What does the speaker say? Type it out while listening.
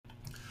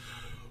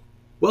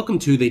Welcome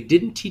to They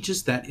Didn't Teach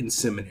Us That in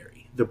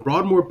Seminary, the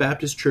Broadmoor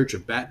Baptist Church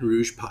of Baton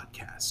Rouge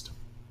podcast.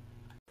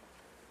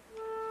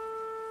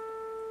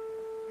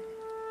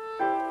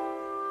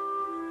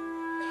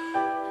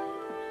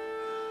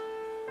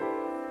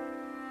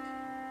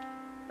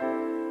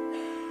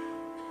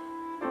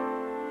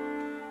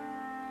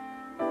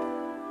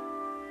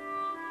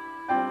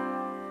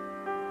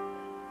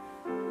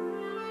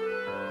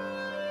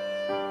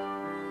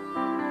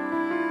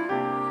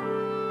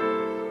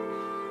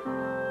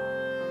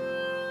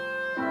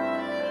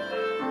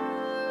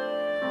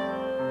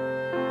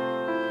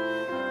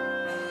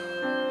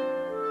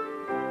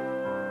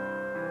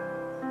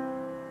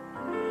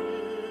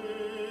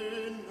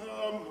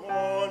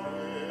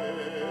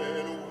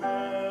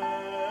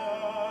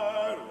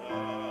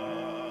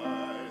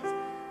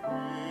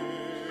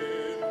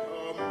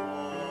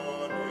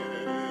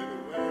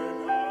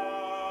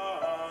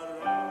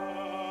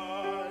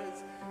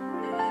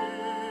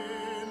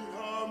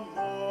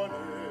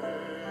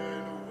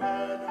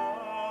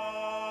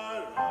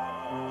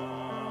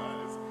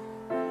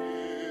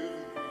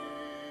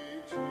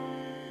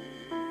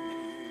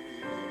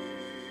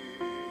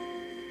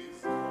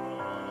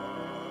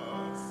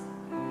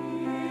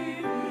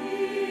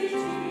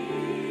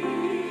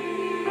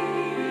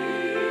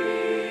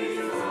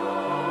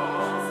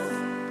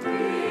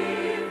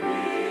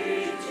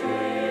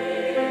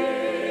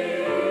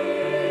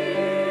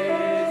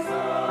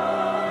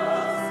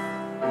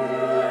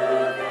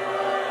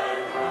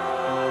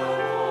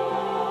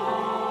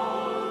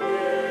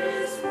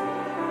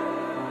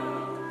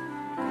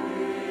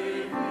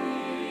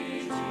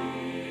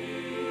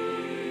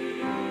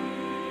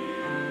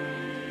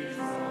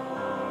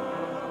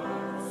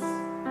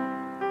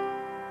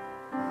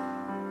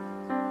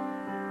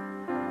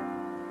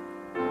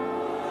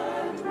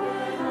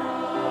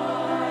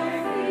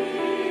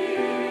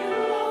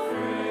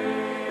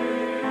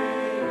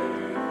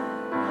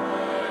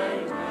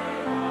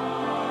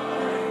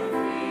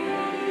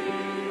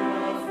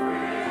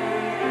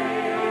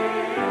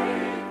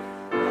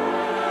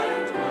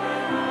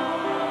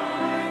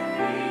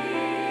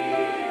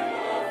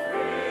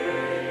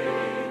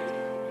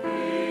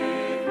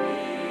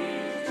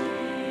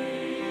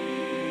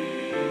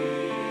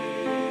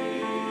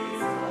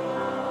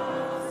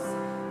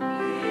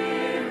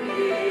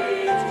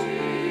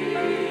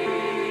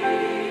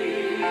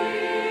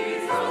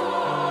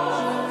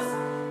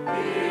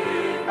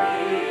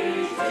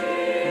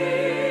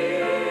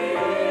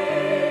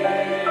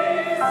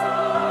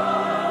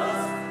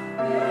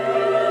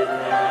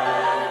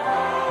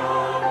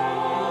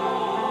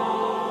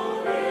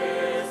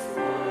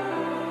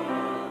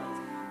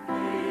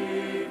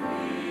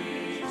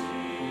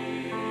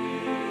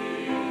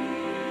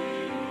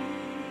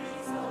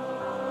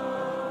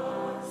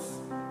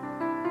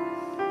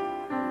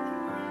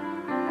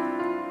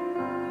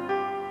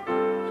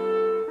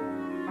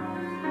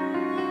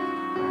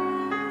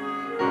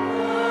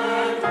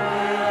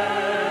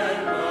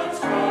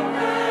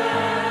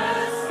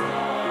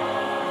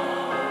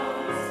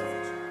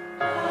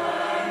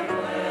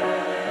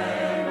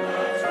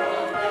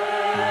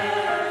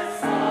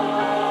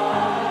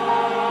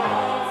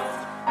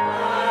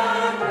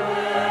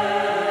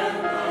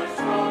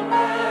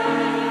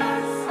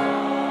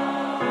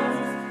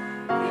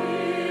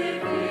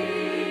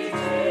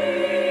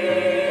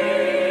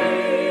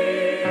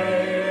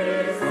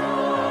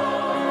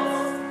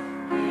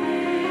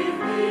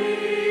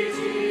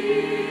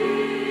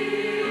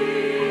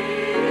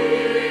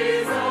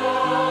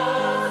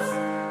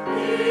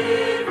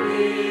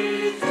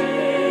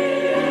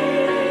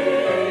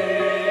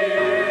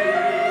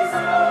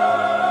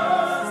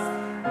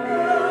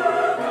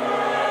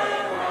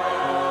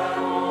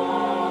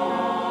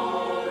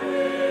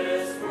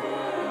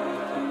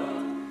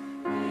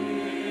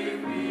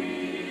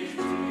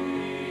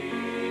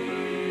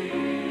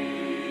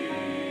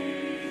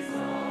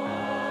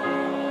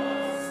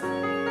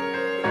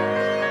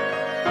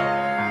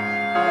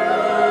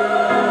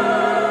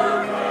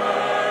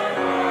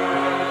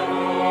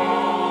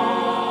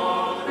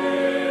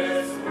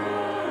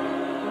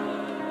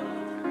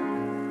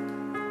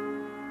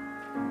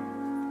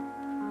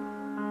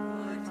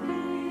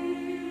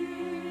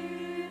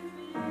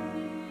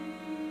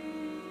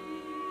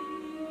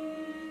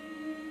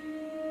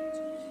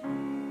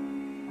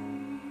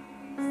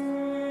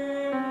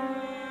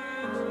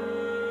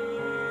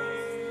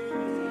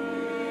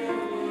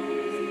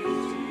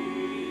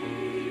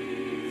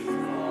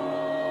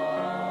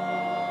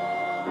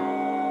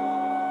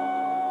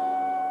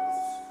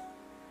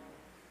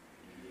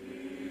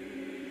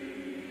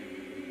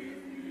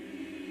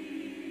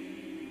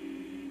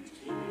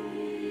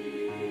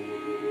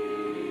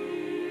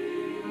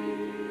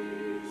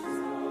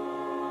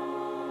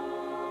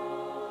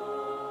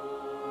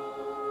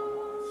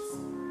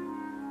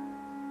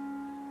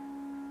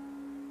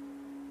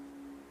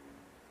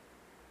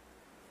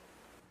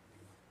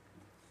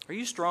 Are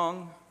you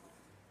strong?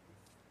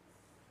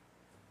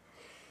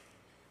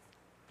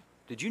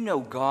 Did you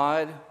know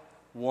God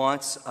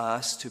wants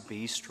us to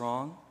be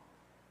strong?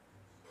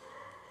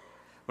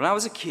 When I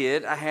was a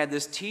kid, I had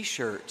this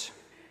t-shirt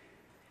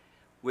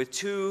with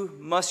two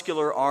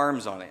muscular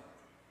arms on it,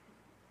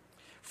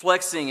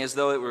 flexing as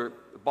though it were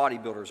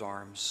bodybuilder's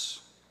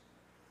arms.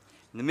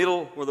 In the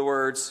middle were the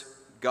words,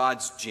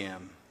 God's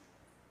Gym.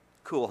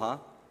 Cool, huh?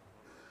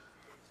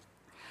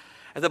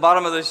 At the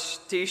bottom of the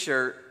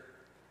t-shirt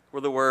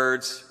were the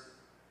words,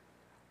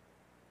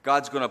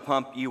 God's going to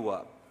pump you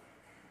up.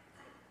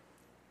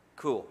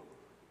 Cool.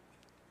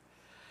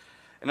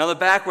 And on the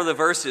back were the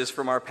verses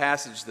from our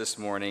passage this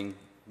morning.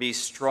 Be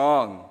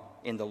strong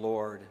in the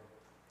Lord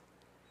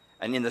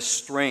and in the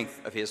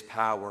strength of his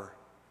power.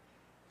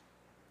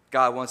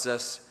 God wants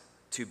us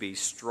to be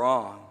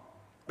strong.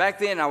 Back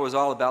then, I was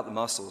all about the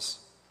muscles,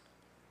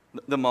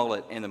 the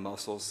mullet and the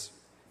muscles,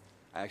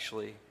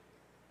 actually.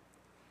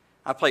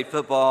 I played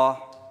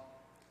football.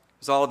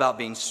 It was all about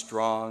being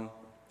strong.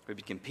 We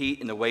would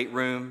compete in the weight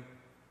room.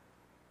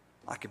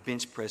 I could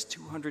bench press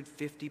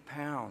 250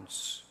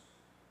 pounds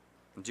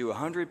and do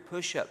 100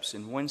 push-ups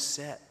in one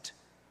set.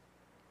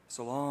 It's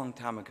a long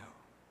time ago.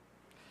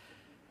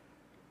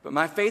 But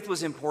my faith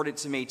was important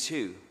to me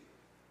too.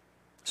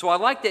 So I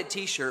liked that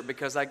t-shirt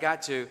because I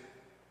got to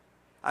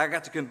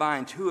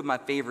combine two of my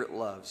favorite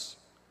loves,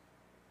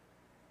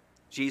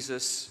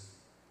 Jesus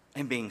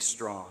and being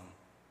strong.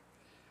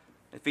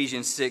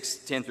 Ephesians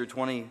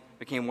 6:10-20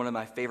 became one of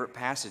my favorite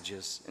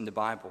passages in the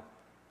Bible.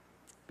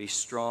 Be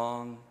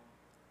strong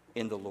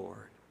in the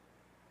Lord.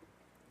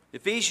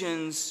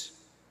 Ephesians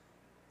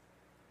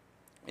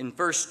in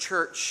first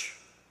church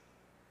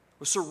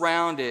was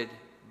surrounded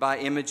by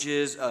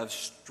images of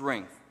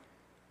strength.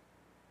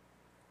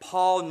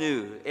 Paul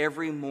knew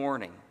every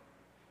morning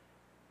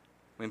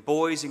when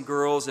boys and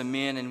girls and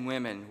men and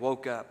women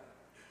woke up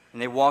and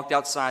they walked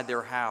outside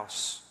their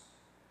house,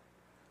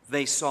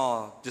 they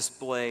saw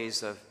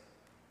displays of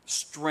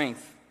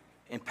strength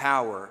and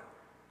power.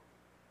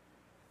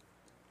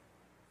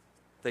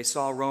 They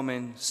saw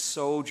Roman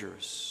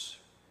soldiers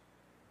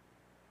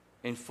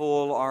in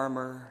full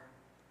armor,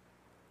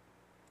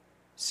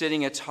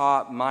 sitting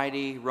atop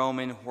mighty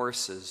Roman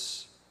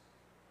horses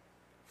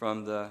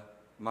from the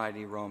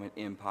mighty Roman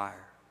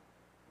Empire.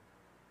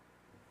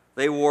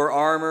 They wore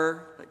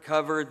armor that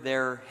covered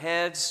their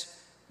heads,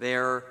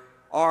 their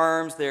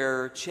arms,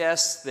 their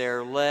chests,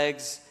 their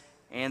legs,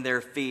 and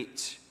their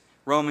feet.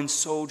 Roman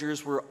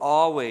soldiers were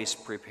always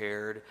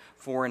prepared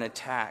for an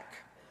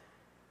attack.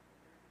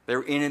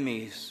 Their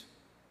enemies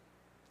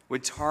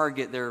would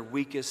target their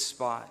weakest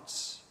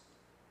spots.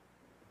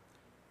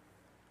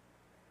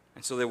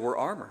 And so they wore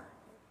armor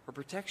for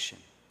protection,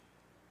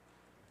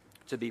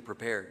 to be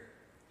prepared.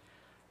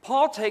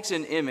 Paul takes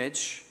an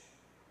image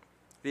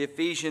the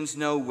Ephesians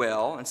know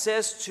well and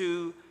says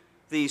to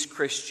these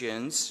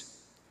Christians,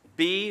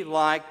 be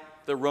like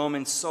the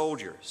Roman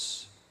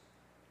soldiers.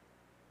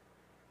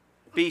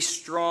 Be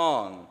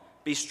strong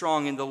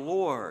in the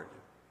Lord.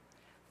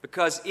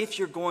 Because if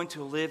you're going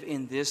to live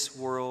in this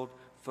world,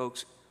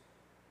 folks,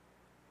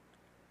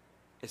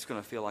 it's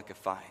going to feel like a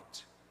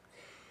fight.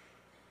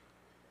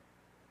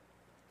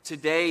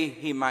 Today,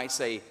 he might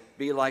say,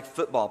 be like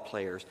football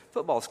players.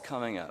 Football's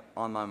coming up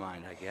on my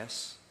mind, I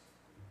guess.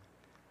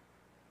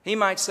 He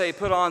might say,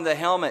 put on the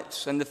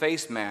helmets and the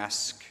face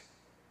mask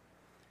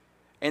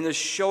and the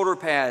shoulder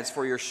pads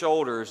for your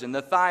shoulders and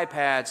the thigh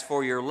pads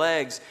for your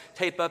legs.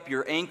 Tape up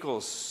your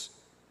ankles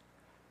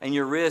and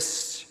your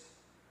wrists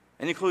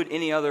and include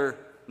any other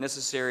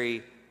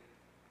necessary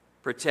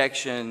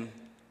protection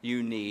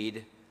you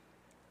need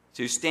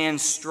to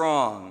stand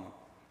strong.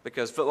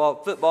 Because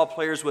football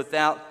players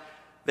without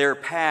their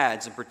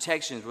pads and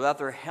protections, without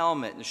their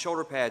helmet and the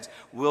shoulder pads,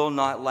 will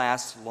not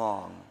last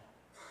long.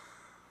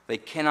 They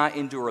cannot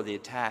endure the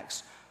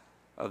attacks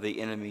of the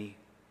enemy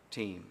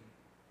team.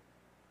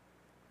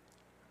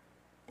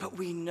 But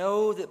we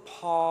know that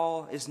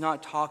Paul is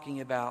not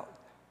talking about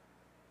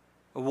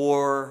a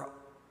war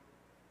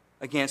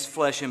against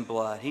flesh and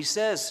blood. He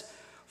says,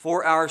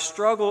 for our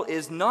struggle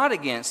is not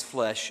against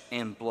flesh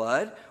and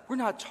blood. We're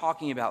not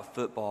talking about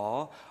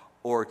football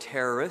or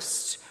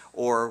terrorists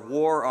or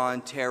war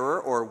on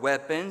terror or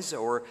weapons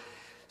or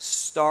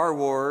Star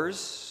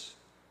Wars.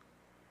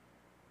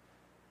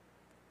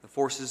 The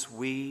forces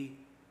we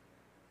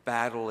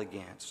battle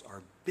against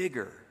are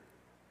bigger,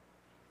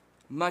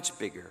 much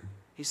bigger.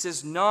 He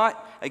says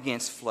not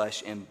against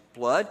flesh and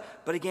blood,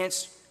 but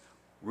against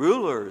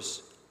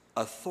rulers,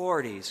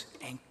 authorities,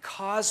 and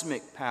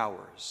cosmic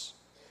powers.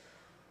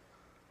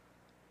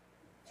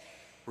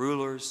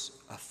 Rulers,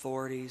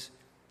 authorities,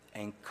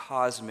 and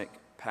cosmic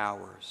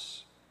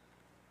powers.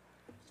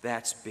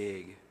 That's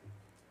big.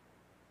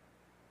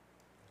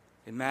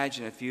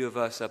 Imagine a few of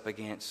us up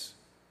against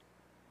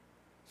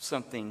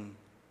something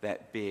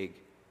that big,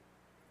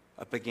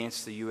 up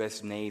against the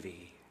U.S.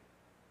 Navy,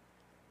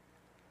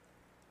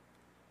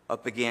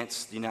 up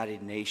against the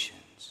United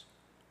Nations,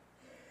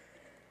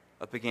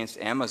 up against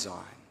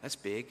Amazon. That's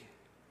big.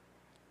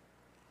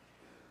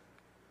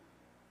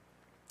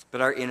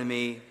 But our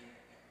enemy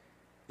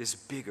is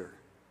bigger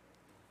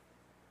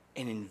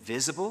and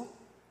invisible,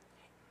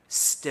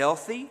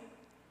 stealthy.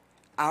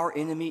 Our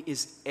enemy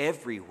is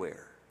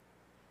everywhere.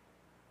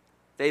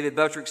 David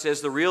Buttrick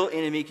says the real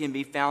enemy can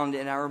be found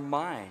in our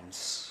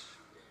minds.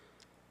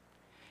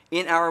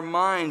 In our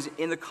minds,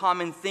 in the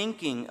common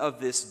thinking of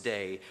this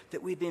day,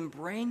 that we've been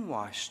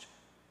brainwashed.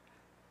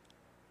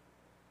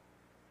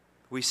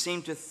 We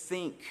seem to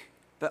think,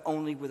 but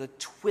only with a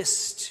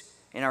twist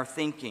in our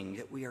thinking,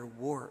 that we are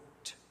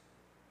warped.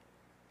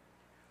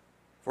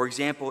 For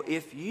example,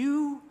 if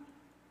you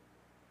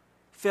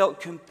felt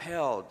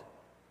compelled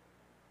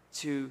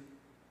to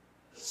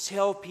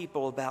tell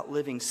people about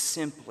living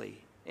simply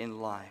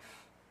in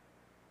life,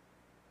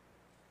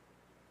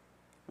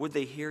 would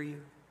they hear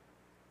you?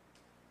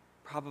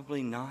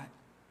 Probably not,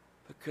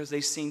 because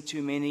they've seen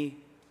too many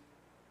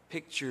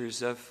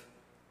pictures of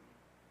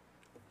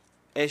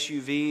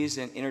SUVs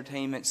and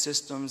entertainment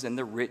systems and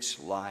the rich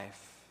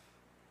life.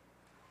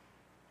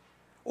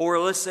 Or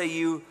let's say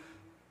you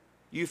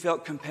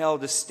felt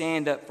compelled to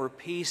stand up for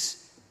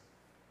peace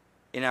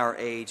in our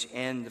age,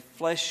 and the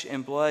flesh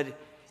and blood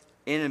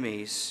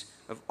enemies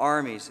of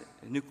armies,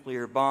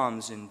 nuclear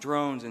bombs and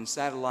drones and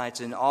satellites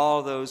and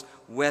all those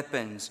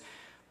weapons.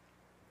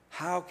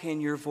 How can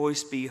your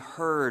voice be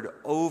heard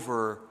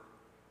over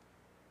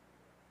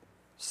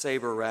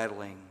saber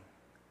rattling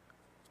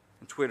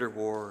and Twitter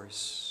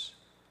wars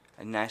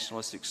and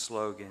nationalistic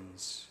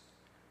slogans?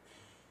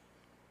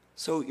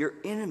 So your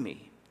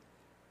enemy,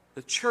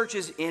 the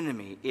church's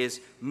enemy,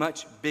 is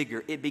much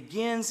bigger. It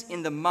begins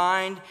in the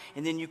mind,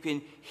 and then you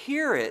can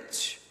hear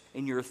it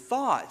in your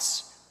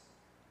thoughts,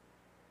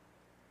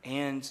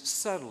 and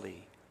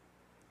subtly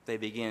they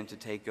begin to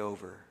take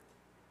over.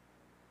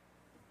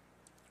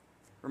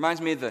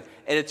 Reminds me of the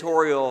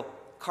editorial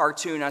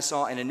cartoon I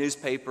saw in a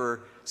newspaper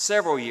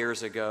several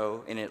years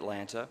ago in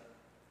Atlanta.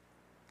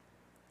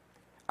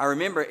 I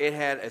remember it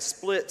had a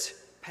split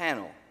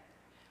panel,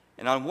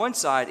 and on one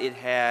side it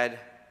had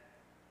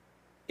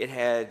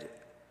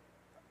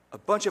a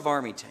bunch of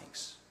army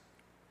tanks,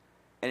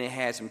 and it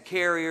had some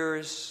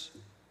carriers,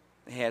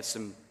 it had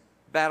some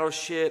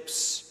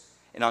battleships,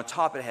 and on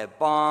top it had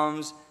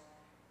bombs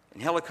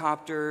and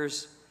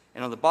helicopters,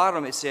 and on the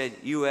bottom it said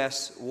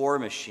U.S. War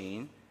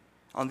Machine.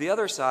 On the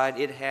other side,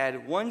 it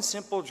had one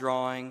simple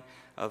drawing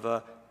of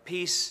a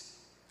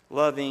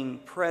peace-loving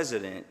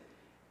president,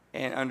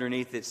 and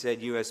underneath it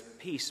said U.S.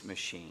 Peace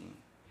Machine.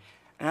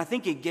 And I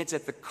think it gets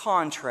at the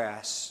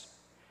contrast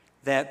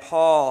that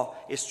Paul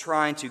is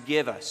trying to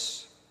give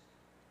us,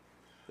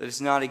 that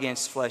it's not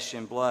against flesh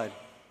and blood,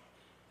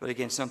 but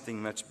against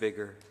something much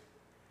bigger.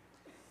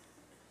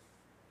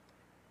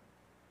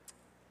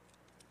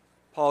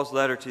 Paul's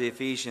letter to the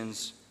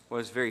Ephesians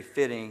was very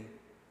fitting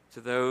to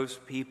those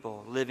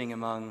people living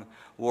among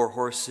war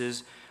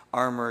horses,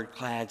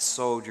 armored-clad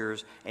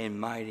soldiers, and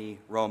mighty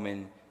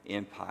Roman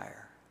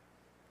Empire.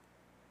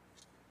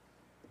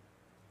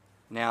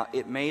 Now,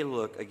 it may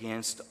look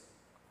against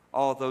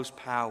all those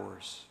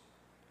powers,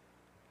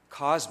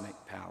 cosmic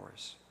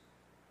powers,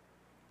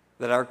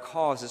 that our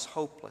cause is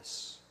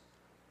hopeless.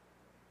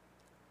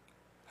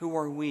 Who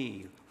are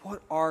we?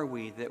 What are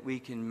we that we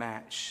can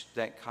match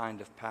that kind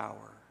of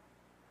power?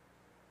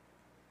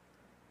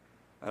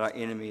 But our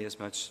enemy is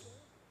much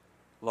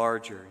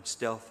larger and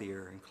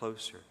stealthier and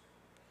closer.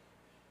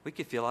 We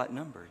could feel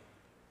outnumbered,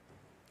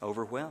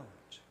 overwhelmed.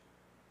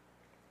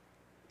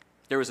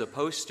 There was a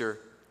poster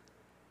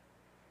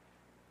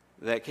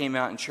that came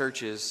out in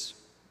churches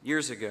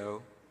years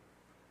ago.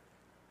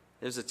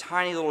 There's a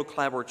tiny little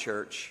clapboard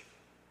church,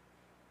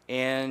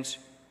 and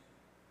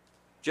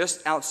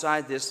just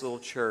outside this little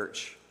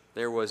church,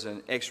 there was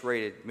an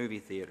X-rated movie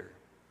theater.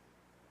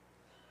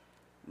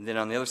 And then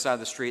on the other side of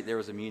the street, there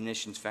was a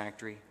munitions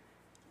factory.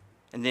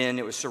 And then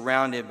it was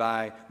surrounded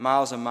by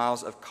miles and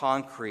miles of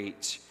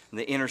concrete, and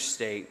the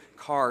interstate,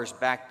 cars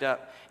backed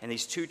up. And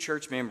these two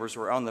church members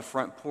were on the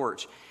front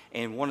porch,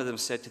 and one of them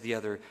said to the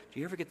other, "Do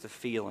you ever get the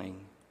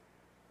feeling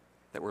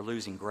that we're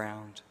losing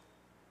ground?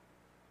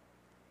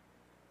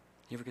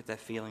 You ever get that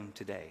feeling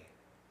today?"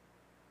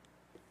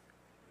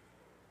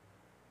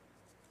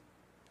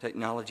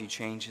 Technology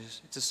changes.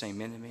 It's the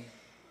same enemy.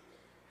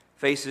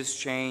 Faces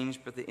change,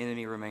 but the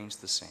enemy remains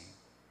the same.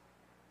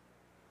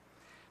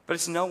 But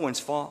it's no one's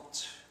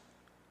fault,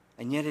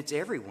 and yet it's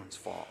everyone's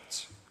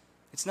fault.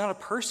 It's not a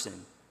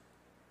person.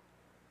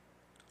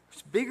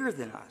 It's bigger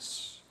than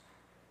us.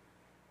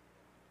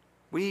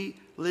 We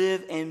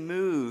live and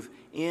move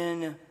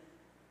in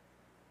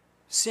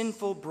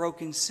sinful,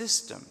 broken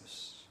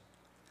systems.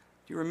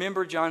 Do you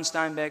remember John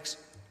Steinbeck's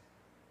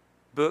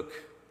book?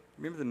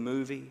 Remember the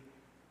movie,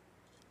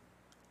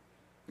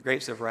 The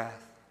Grapes of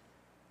Wrath?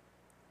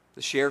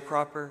 The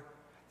sharecropper?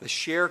 The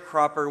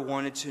sharecropper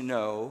wanted to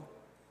know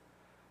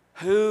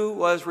who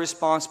was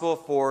responsible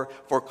for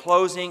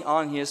foreclosing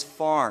on his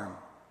farm.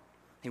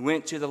 He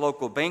went to the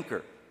local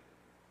banker.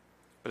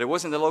 But it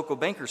wasn't the local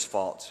banker's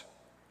fault,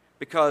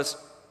 because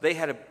they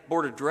had a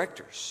board of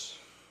directors.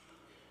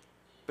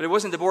 But it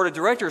wasn't the board of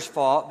directors'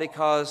 fault,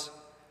 because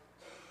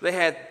they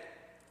had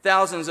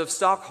thousands of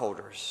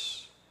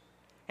stockholders.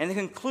 And the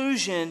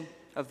conclusion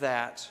of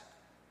that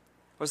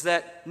was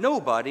that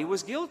nobody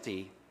was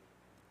guilty,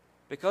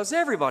 because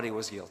everybody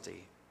was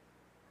guilty.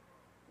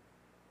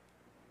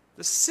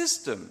 The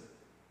system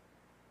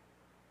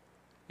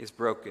is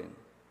broken.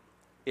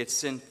 It's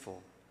sinful.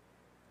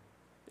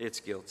 It's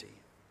guilty.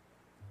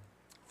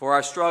 For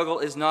our struggle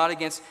is not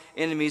against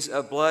enemies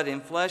of blood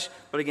and flesh,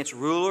 but against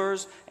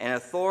rulers and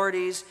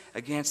authorities,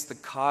 against the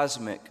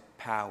cosmic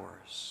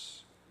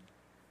powers.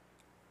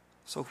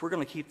 So if we're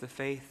going to keep the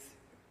faith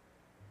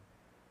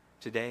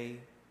today,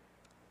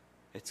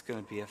 it's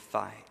going to be a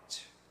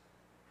fight.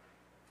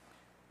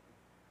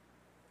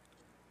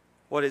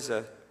 What is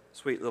a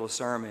sweet little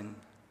sermon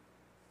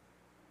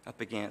up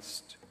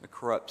against a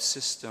corrupt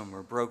system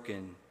or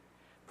broken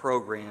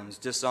programs,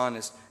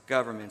 dishonest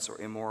governments, or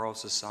immoral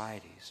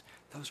societies?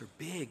 Those are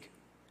big.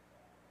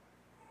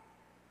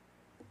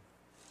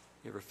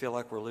 You ever feel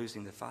like we're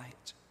losing the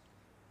fight?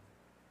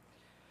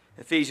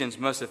 Ephesians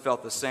must have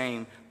felt the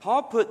same.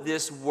 Paul put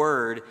this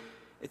word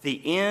at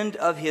the end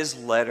of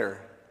his letter,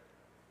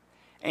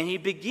 and he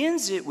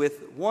begins it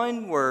with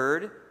one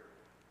word: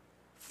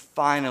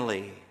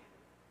 finally.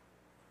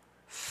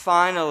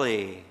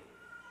 Finally.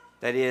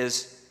 That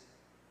is,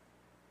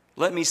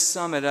 let me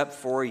sum it up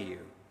for you.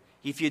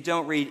 If you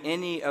don't read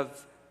any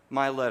of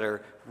my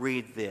letter,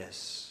 read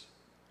this.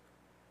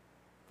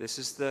 This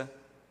is the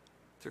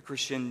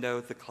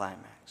crescendo, the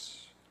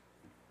climax.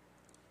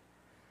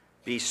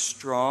 Be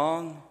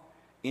strong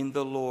in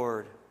the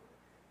Lord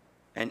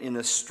and in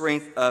the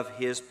strength of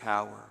his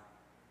power.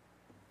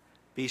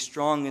 Be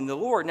strong in the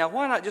Lord. Now,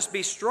 why not just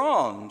be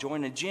strong?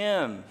 Join a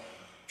gym,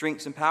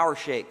 drink some power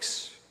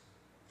shakes,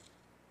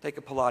 take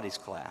a Pilates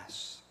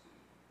class.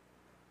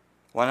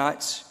 Why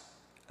not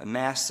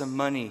amass some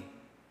money,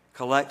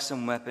 collect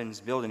some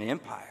weapons, build an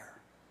empire?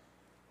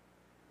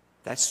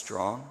 That's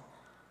strong.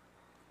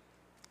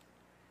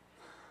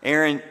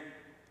 Aaron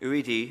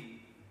Uiti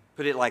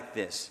put it like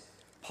this: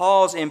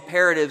 Paul's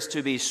imperatives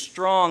to be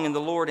strong in the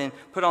Lord and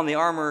put on the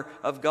armor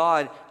of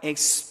God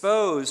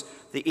expose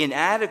the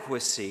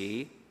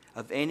inadequacy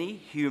of any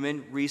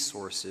human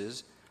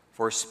resources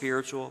for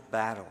spiritual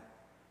battle.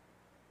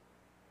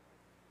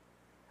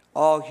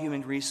 All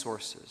human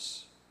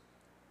resources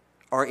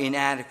are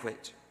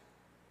inadequate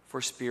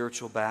for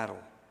spiritual battle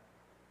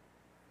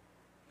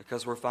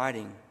because we're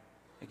fighting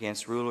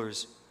against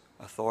rulers,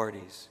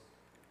 authorities,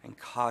 and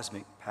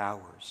cosmic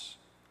powers.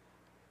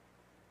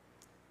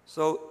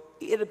 So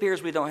it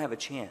appears we don't have a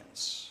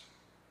chance.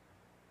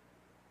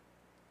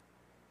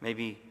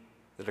 Maybe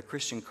that a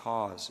Christian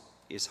cause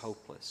is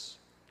hopeless.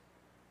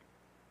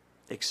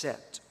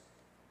 Except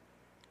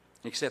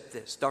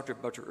this. Dr.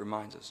 Butcher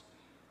reminds us,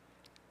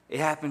 it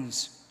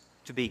happens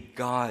to be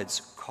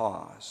God's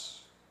cause.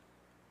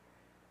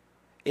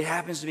 It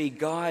happens to be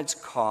God's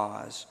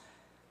cause.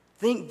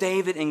 Think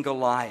David and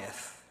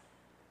Goliath.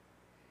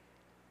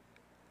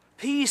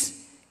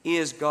 Peace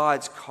is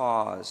God's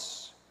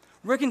cause.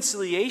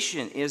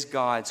 Reconciliation is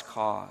God's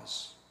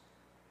cause.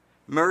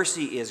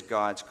 Mercy is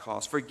God's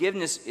cause.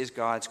 Forgiveness is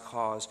God's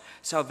cause.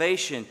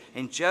 Salvation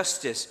and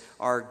justice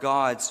are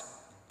God's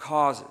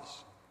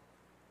causes.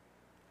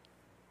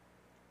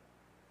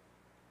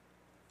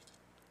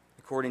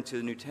 According to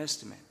the New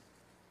Testament,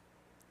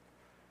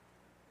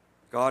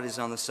 God is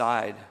on the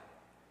side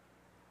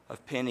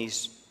of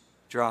pennies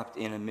dropped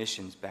in a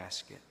missions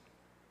basket.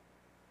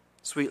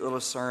 Sweet little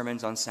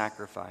sermons on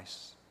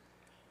sacrifice.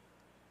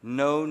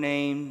 No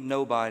name,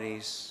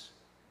 nobodies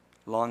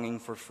longing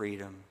for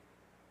freedom.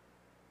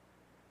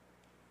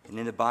 And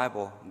in the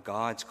Bible,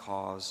 God's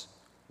cause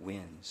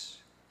wins.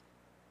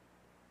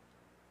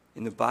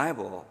 In the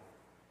Bible,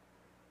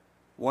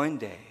 one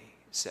day,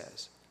 it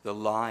says, the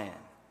lion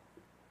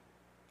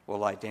will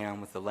lie down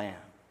with the lamb.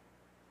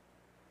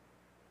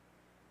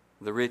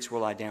 The rich will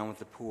lie down with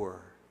the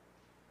poor.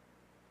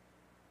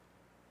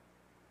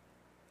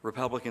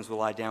 Republicans will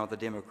lie down with the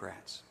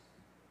Democrats.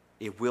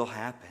 It will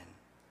happen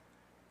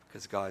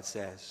because God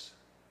says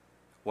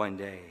one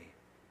day.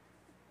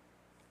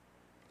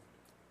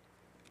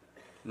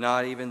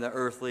 Not even the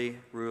earthly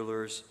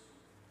rulers,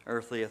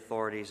 earthly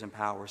authorities and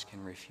powers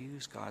can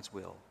refuse God's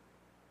will.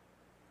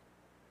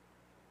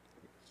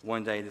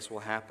 One day this will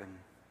happen.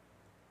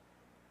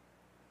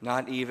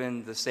 Not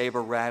even the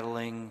saber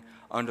rattling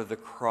under the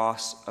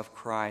cross of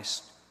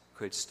Christ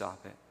could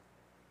stop it.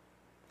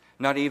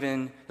 Not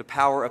even the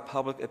power of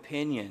public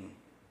opinion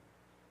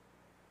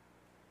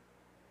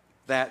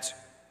that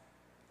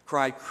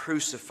cried,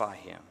 "Crucify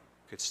him,"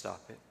 could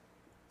stop it.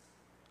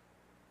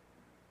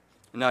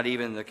 Not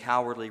even the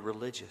cowardly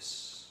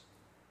religious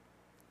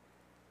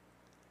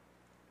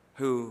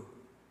who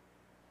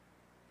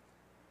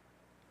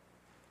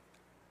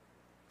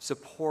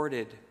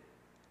supported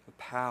the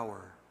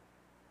power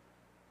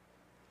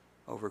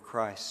over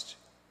Christ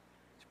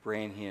to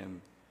brand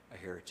him a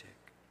heretic.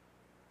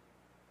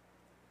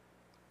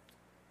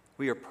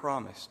 We are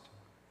promised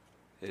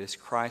that as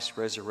Christ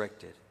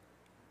resurrected,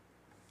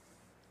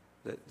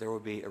 that there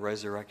will be a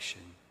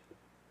resurrection.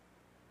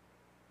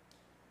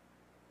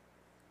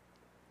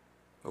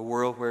 A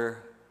world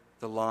where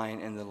the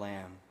lion and the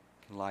lamb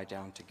can lie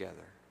down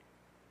together.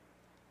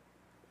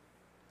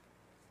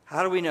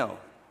 How do we know?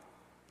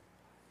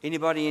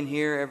 Anybody in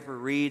here ever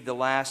read the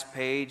last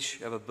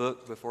page of a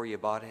book before you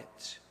bought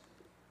it?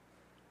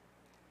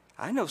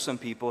 I know some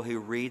people who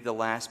read the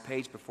last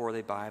page before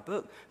they buy a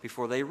book,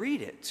 before they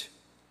read it.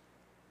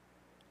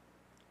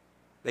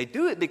 They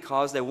do it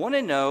because they want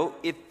to know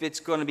if it's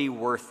going to be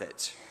worth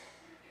it.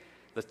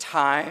 The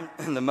time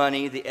and the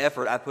money, the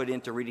effort I put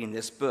into reading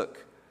this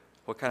book,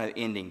 what kind of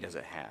ending does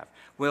it have?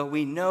 Well,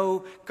 we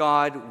know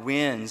God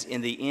wins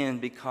in the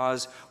end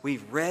because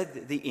we've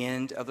read the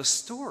end of the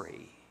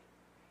story.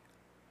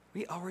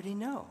 We already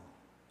know.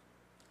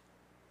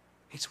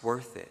 It's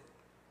worth it.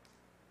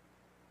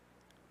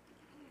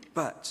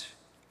 But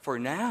for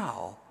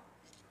now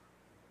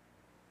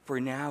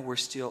we're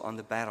still on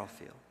the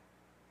battlefield.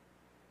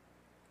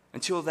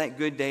 Until that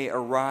good day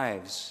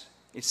arrives,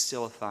 it's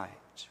still a fight.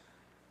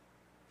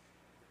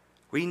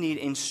 We need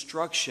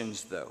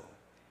instructions, though.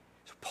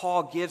 So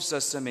Paul gives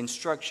us some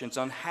instructions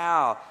on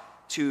how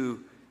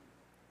to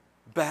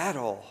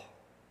battle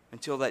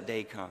until that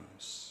day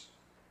comes.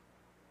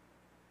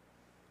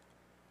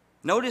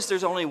 Notice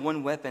there's only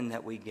one weapon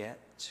that we get.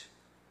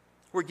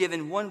 We're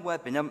given one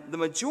weapon. Now, the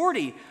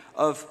majority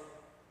of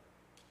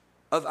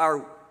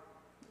our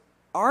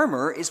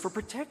armor is for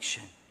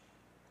protection,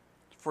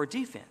 for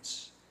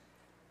defense.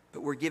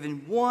 But we're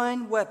given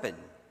one weapon,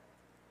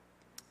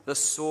 the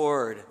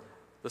sword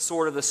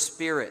of the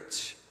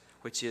Spirit,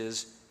 which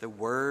is the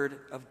Word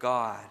of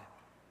God.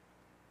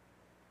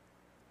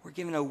 We're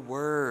given a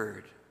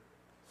word,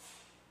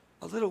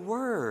 a little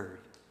word,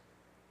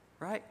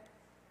 right?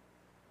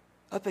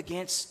 Up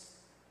against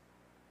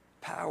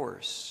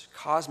powers,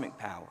 cosmic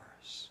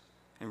powers,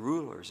 and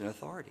rulers and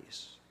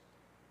authorities.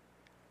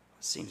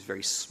 It seems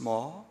very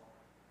small.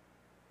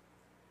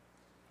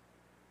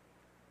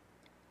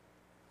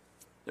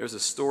 There's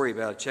a story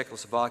about a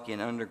Czechoslovakian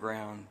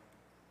underground.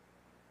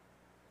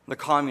 The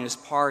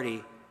Communist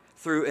Party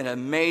threw an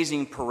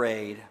amazing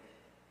parade.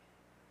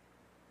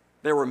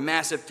 There were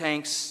massive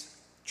tanks,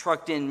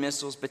 trucked-in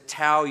missiles,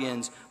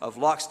 battalions of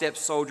lockstep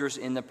soldiers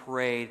in the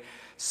parade.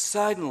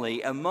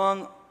 Suddenly,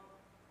 among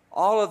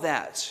all of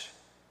that,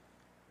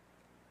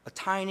 a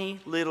tiny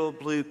little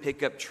blue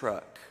pickup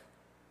truck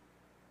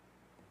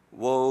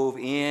wove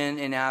in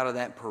and out of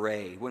that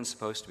parade. Wasn't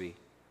supposed to be.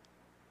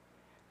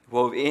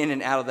 Wove in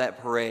and out of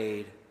that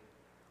parade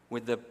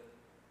with the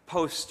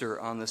poster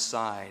on the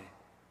side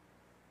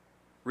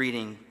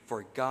reading,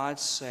 "For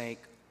God's sake,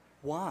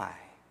 why?"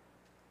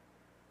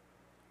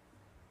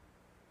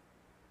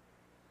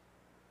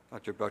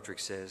 Dr. Buttrick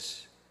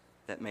says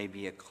that may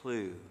be a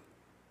clue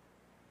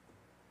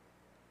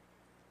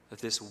that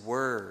this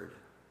word,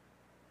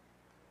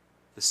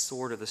 the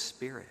sword of the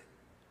Spirit,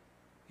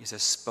 is a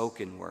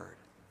spoken word.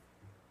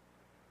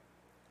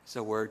 It's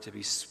a word to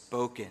be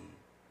spoken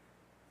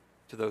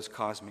to those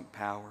cosmic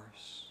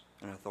powers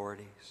and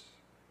authorities.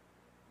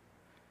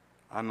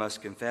 I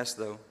must confess,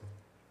 though,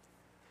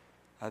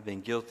 I've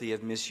been guilty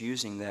of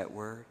misusing that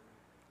word.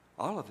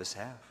 All of us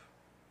have.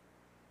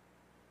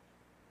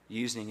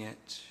 Using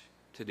it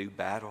to do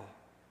battle,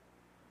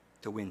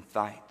 to win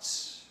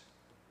fights,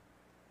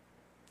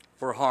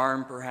 for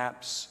harm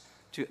perhaps,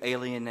 to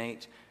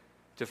alienate,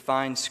 to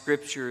find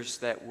scriptures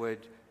that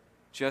would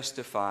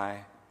justify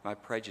my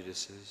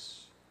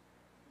prejudices.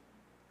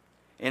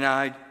 And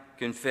I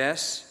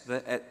confess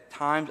that at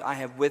times I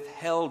have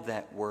withheld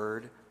that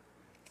word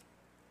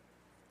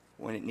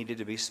when it needed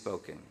to be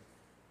spoken.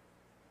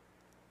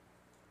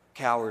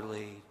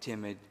 Cowardly,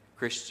 timid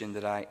Christian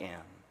that I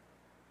am.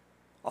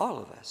 All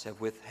of us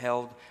have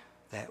withheld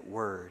that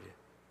word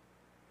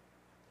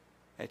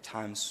at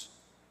times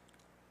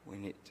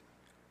when it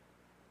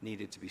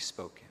needed to be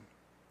spoken.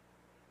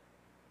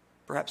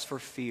 Perhaps for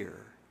fear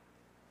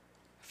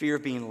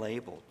of being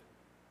labeled,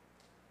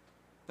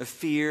 a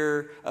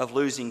fear of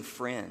losing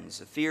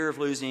friends, a fear of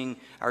losing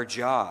our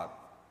job.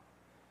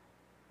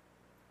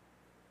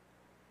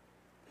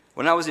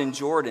 When I was in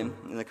Jordan,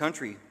 in the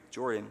country,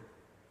 Jordan,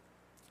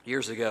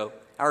 years ago,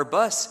 our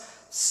bus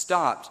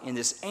stopped in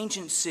this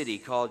ancient city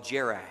called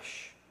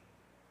Jerash.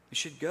 You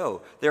should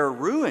go. There are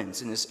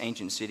ruins in this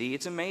ancient city.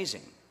 It's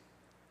amazing.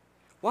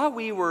 While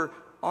we were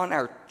on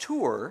our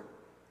tour,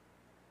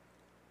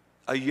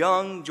 a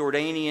young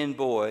Jordanian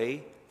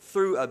boy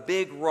threw a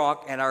big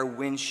rock at our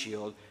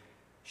windshield,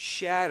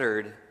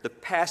 shattered the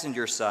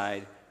passenger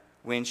side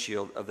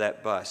windshield of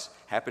that bus.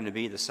 Happened to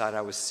be the side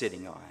I was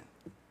sitting on.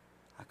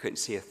 I couldn't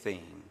see a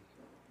thing.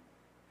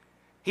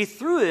 He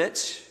threw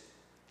it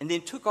and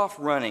then took off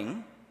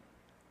running.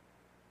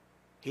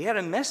 He had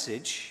a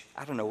message.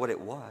 I don't know what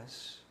it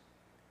was.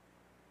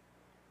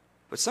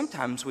 But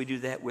sometimes we do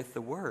that with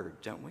the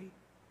word, don't we?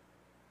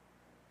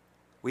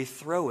 We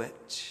throw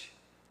it.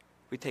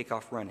 We take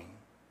off running.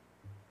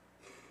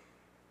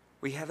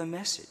 We have a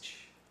message.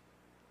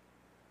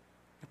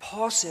 And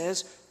Paul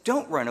says,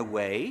 don't run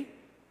away.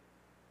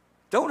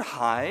 Don't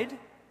hide.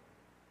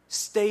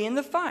 Stay in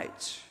the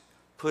fight.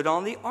 Put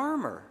on the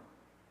armor.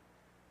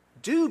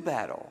 Do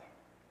battle.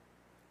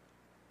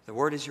 The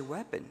word is your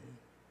weapon.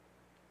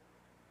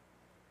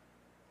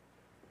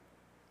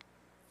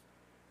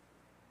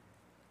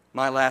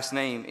 My last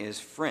name is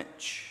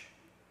French.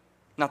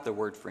 Not the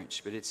word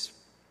French, but it's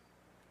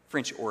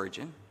French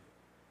origin.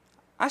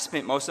 I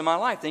spent most of my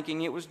life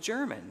thinking it was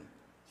German.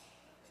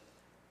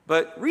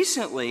 But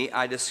recently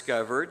I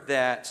discovered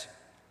that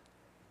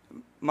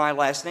my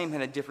last name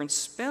had a different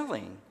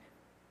spelling.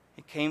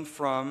 It came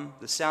from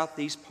the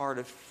southeast part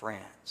of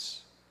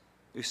France,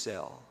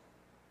 Ussel.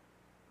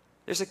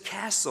 There's a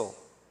castle,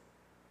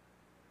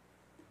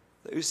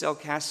 the Ussel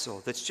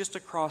Castle, that's just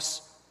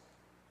across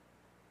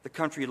the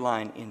country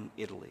line in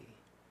Italy.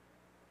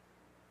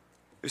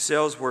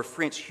 Ussels were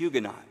French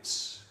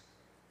Huguenots.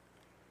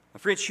 The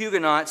French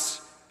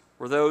Huguenots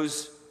were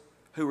those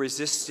who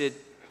resisted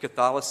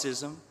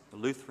Catholicism, the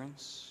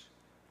Lutherans,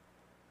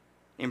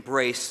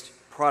 embraced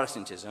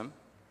Protestantism.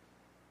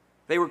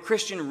 They were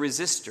Christian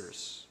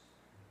resistors.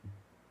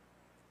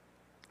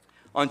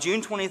 On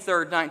June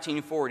 23,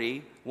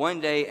 1940,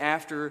 one day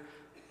after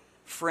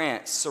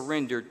France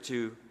surrendered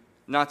to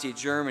Nazi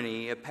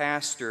Germany, a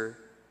pastor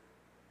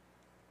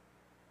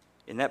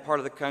in that part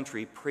of the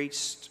country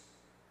preached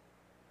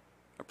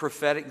a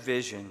prophetic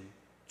vision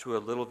to a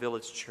little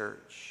village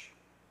church.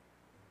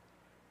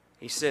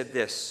 He said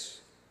this: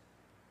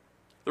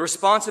 "The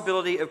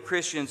responsibility of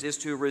Christians is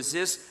to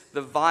resist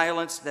the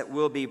violence that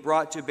will be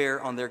brought to bear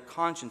on their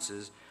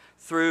consciences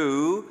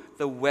through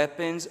the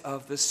weapons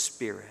of the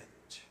Spirit."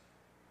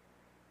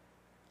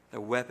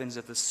 The weapons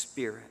of the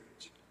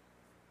Spirit.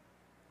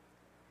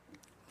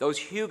 Those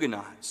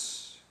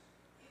Huguenots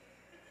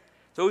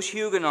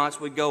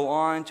would go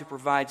on to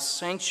provide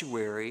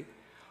sanctuary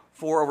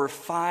for over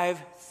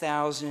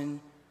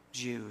 5,000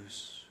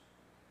 Jews.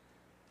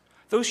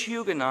 Those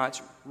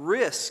Huguenots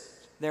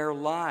risked their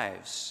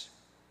lives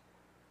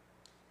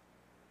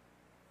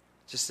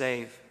to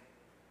save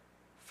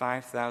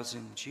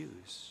 5,000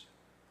 Jews.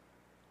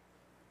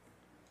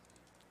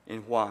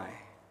 And why?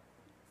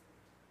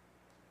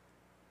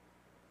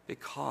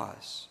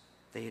 Because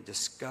they had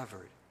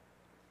discovered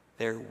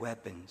their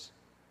weapons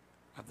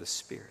of the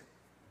Spirit.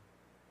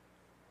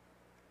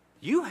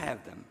 You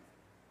have them.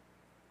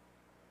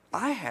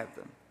 I have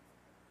them.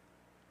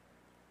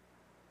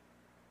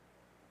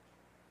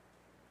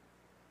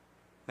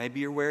 Maybe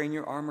you're wearing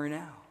your armor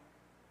now.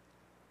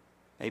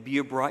 Maybe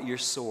you brought your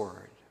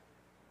sword.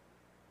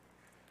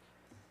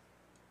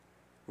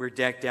 We're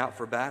decked out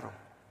for battle.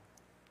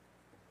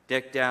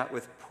 Decked out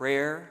with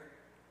prayer,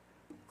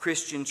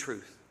 Christian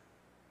truth,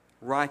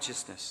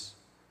 righteousness,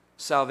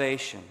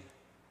 salvation,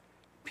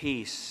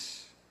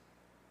 peace,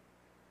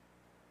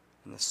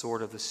 and the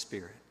sword of the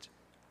Spirit,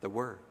 the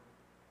Word.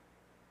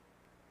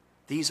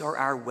 These are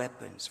our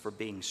weapons for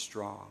being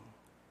strong.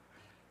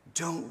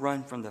 Don't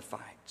run from the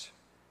fight.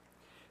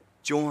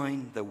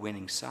 Join the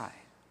winning side.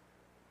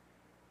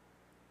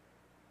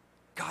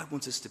 God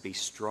wants us to be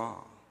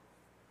strong.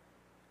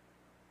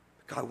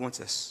 God wants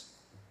us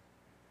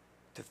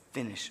to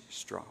finish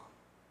strong.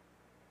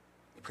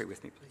 Pray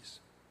with me, please.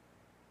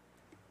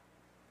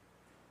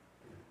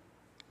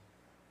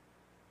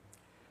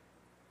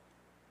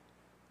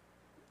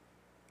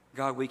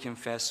 God, we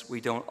confess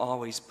we don't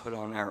always put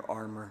on our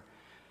armor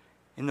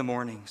in the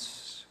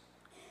mornings,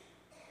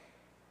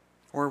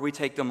 or we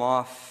take them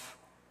off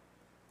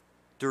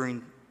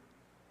during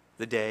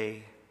the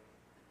day.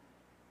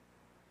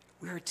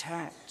 We're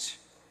attacked,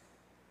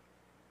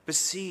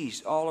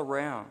 besieged all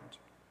around,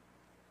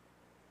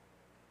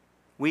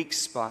 weak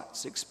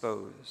spots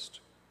exposed,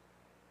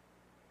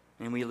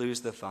 and we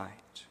lose the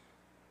fight.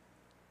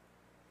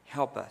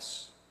 Help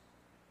us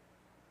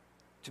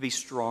to be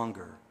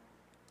stronger,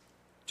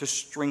 to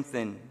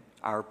strengthen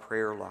our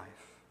prayer life,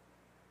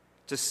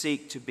 to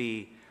seek to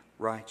be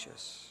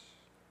righteous,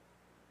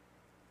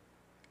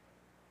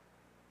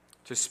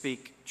 to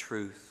speak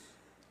truth,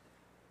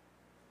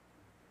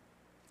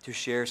 to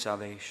share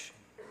salvation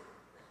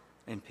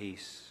and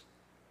peace.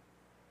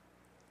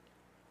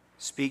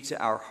 Speak to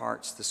our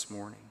hearts this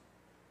morning.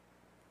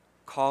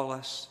 Call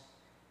us.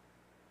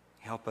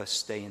 Help us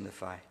stay in the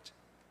fight.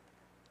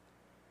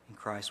 In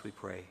Christ we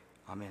pray.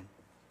 Amen.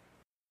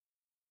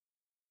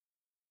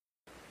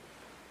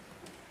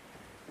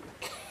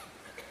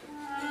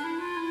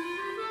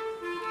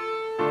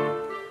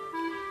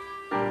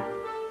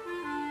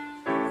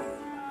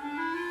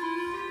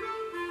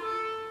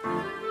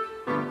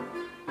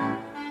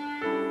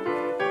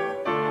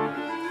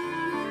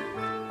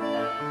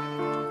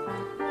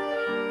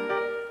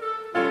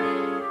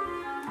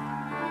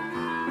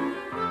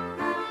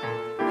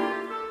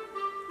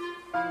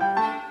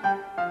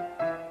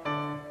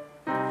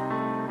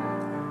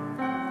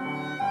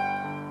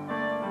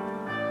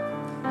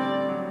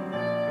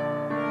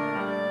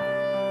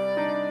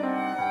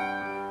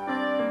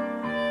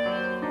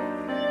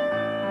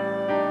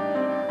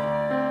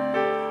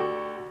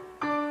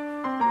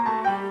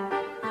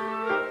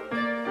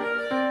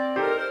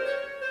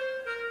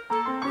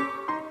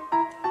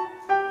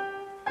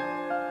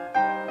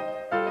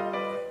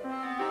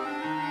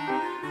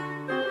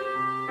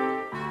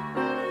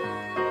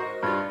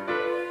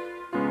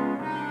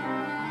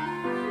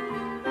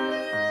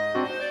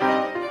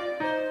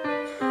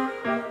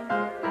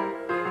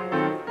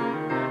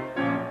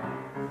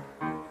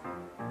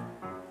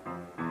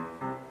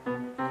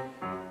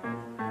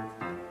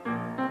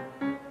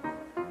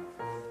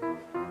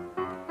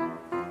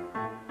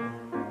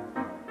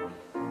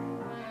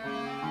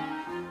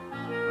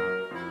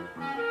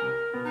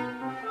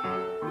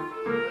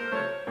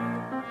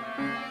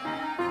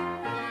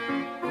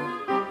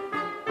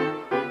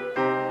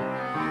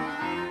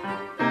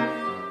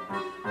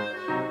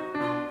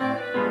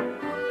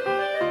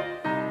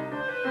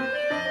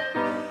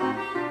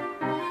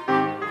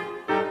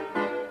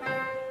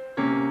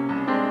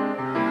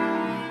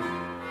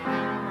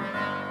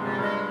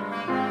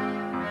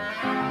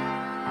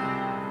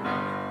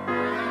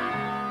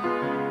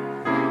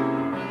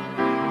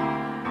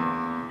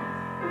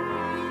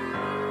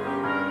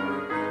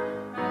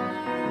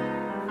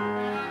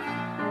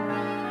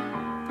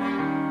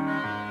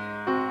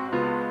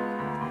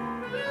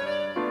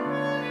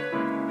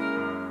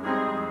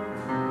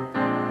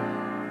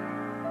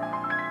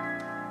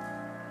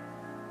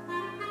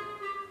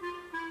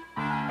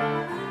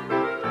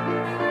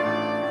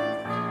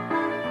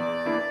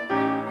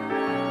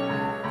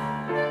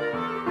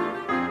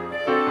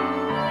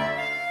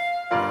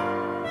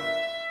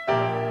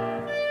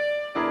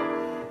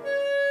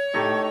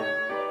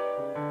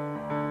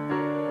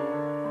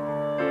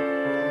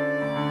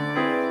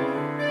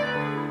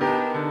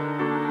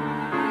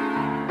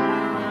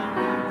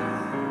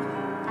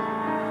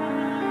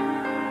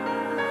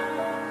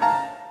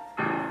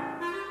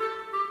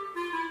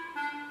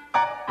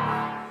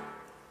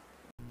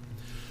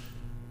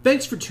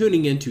 Thanks for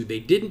tuning in to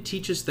They Didn't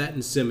Teach Us That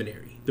in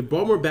Seminary, the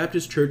Broadmoor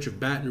Baptist Church of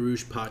Baton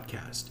Rouge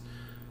podcast.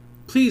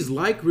 Please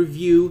like,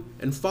 review,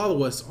 and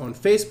follow us on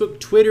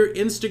Facebook, Twitter,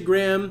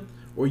 Instagram,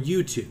 or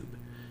YouTube.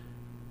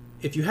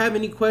 If you have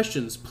any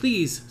questions,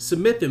 please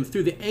submit them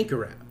through the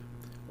Anchor app,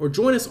 or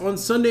join us on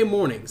Sunday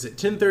mornings at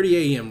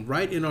 10:30 a.m.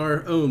 right in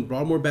our own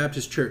Broadmoor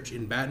Baptist Church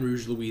in Baton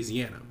Rouge,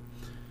 Louisiana.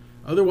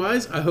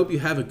 Otherwise, I hope you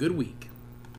have a good week.